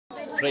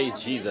Praise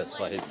Jesus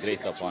for His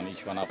grace upon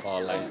each one of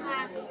our lives.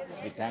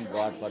 We thank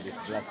God for this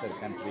blessed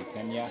country,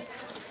 Kenya.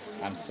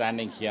 I'm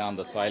standing here on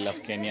the soil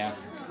of Kenya.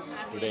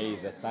 Today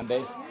is a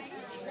Sunday.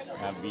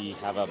 We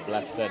have a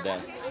blessed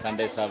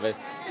Sunday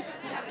service,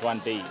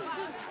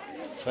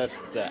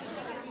 25th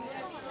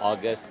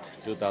August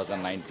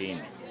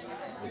 2019.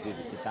 This is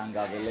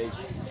Kitanga village,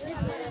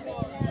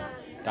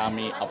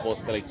 Tami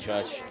Apostolic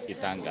Church,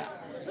 Kitanga.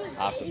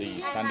 After the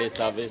Sunday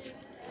service,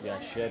 we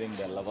are sharing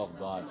the love of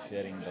God,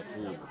 sharing the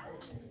food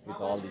with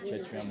all the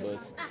church members.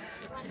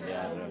 They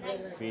are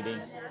feeding,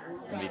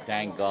 and we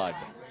thank God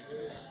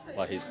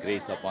for His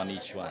grace upon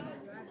each one.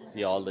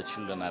 See, all the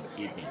children are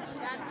eating.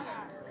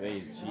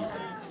 Praise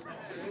Jesus.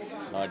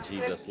 Lord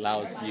Jesus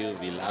loves you.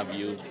 We love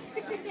you.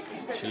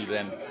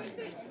 Children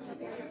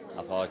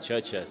of our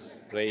churches,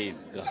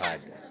 praise God.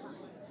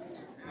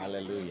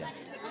 Hallelujah.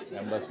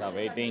 Members are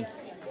waiting.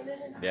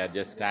 They are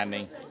just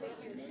standing,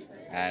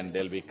 and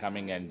they'll be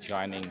coming and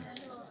joining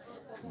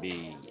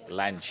the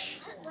lunch.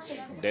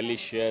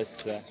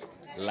 Delicious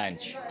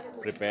lunch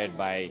prepared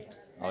by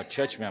our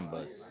church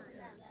members.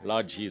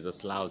 Lord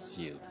Jesus loves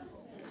you.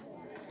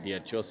 Dear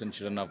chosen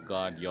children of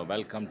God, you're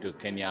welcome to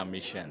Kenya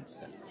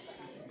Missions.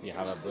 We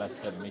have a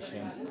blessed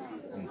missions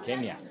in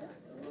Kenya.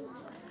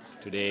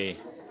 Today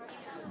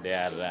they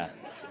are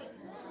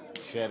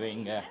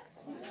sharing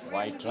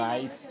white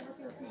rice,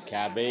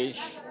 cabbage,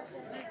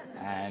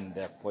 and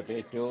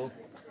potato,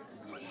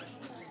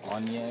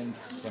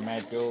 onions,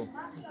 tomato,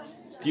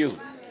 stew.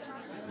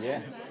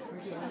 Yeah,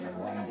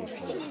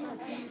 wonderful.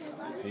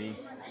 See,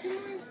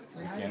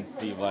 you can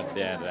see what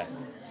they are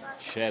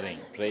sharing.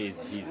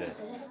 Praise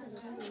Jesus.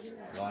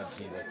 Lord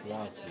Jesus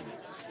loves you.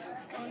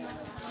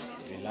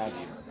 We love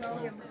you.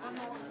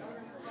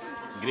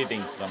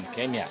 Greetings from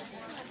Kenya.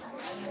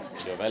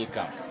 You're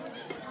welcome.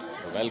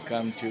 You're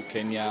welcome to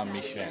Kenya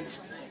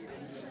Missions.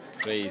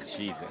 Praise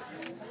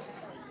Jesus.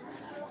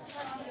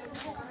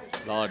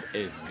 Lord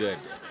is good.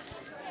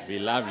 We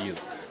love you.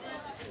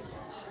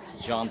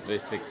 John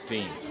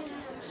 3:16.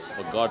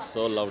 For God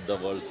so loved the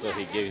world, so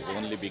He gave His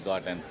only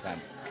begotten Son.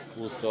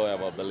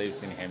 Whosoever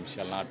believes in Him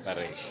shall not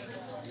perish.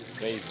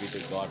 Praise be to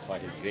God for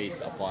His grace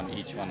upon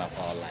each one of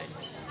our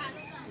lives.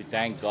 We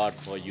thank God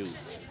for you.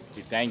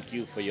 We thank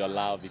you for your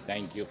love. We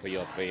thank you for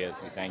your prayers.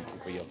 We thank you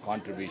for your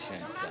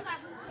contributions.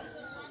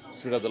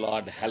 Spirit of the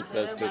Lord, help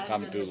us to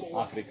come to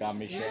Africa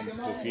missions,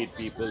 to feed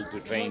people, to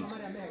train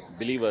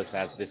believers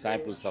as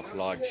disciples of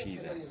Lord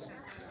Jesus.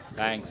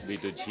 Thanks be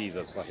to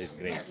Jesus for His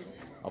grace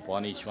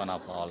upon each one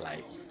of our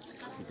lives.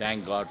 We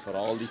thank God for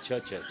all the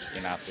churches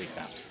in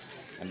Africa,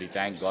 and we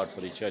thank God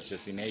for the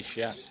churches in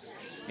Asia,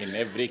 in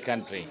every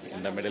country,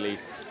 in the Middle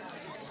East,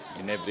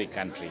 in every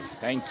country.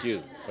 Thank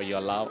you for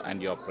your love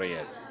and your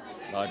prayers.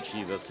 Lord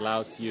Jesus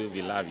loves you.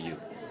 We love you.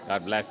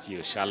 God bless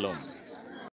you. Shalom.